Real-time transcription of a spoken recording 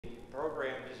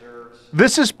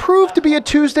This has proved to be a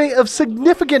Tuesday of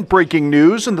significant breaking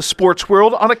news in the sports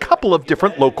world on a couple of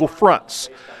different local fronts.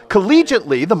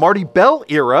 Collegiately, the Marty Bell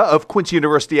era of Quincy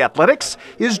University athletics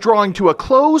is drawing to a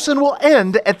close and will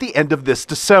end at the end of this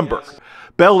December.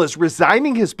 Bell is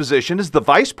resigning his position as the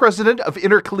Vice President of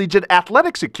Intercollegiate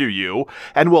Athletics at QU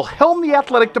and will helm the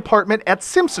athletic department at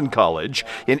Simpson College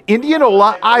in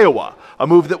Indianola, Iowa, a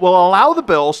move that will allow the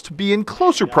Bells to be in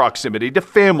closer proximity to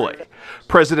family.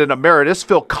 President Emeritus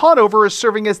Phil Conover is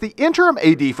serving as the interim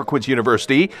AD for Quincy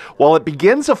University while it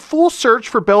begins a full search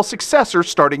for Bell's successor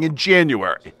starting in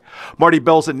January. Marty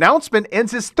Bell's announcement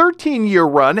ends his 13-year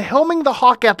run helming the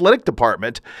Hawk Athletic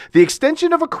Department, the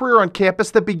extension of a career on campus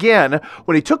that began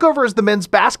when he took over as the men's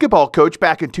basketball coach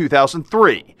back in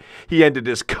 2003. He ended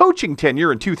his coaching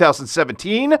tenure in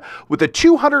 2017 with a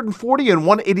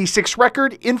 240-186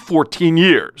 record in 14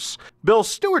 years. Bell's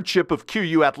stewardship of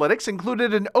QU athletics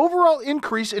included an overall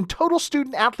increase in total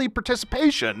student-athlete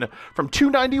participation from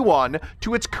 291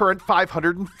 to its current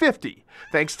 550,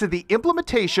 thanks to the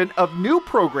implementation of new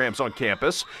programs on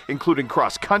campus, including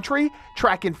cross-country,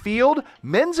 track and field,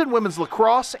 men's and women's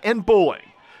lacrosse, and bowling.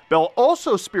 Bell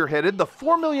also spearheaded the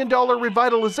 $4 million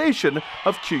revitalization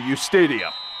of QU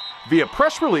Stadium. Via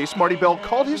press release, Marty Bell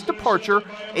called his departure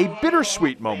a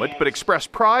bittersweet moment, but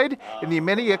expressed pride in the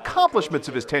many accomplishments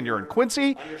of his tenure in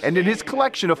Quincy and in his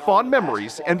collection of fond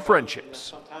memories and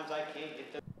friendships.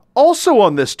 Also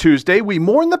on this Tuesday, we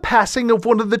mourn the passing of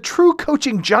one of the true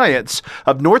coaching giants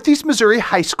of Northeast Missouri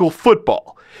high school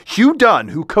football. Hugh Dunn,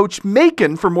 who coached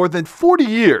Macon for more than 40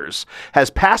 years, has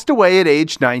passed away at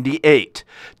age 98.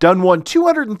 Dunn won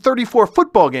 234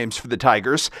 football games for the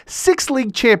Tigers, 6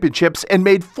 league championships, and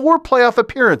made 4 playoff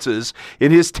appearances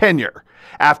in his tenure.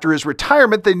 After his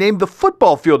retirement, they named the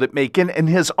football field at Macon in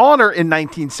his honor in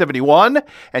 1971,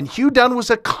 and Hugh Dunn was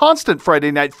a constant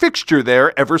Friday night fixture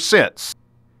there ever since.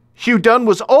 Hugh Dunn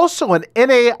was also an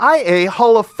NAIA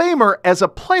Hall of Famer as a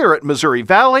player at Missouri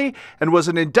Valley and was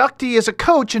an inductee as a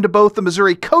coach into both the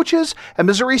Missouri Coaches and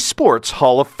Missouri Sports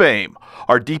Hall of Fame.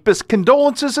 Our deepest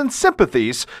condolences and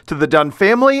sympathies to the Dunn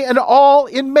family and all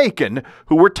in Macon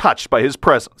who were touched by his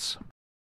presence.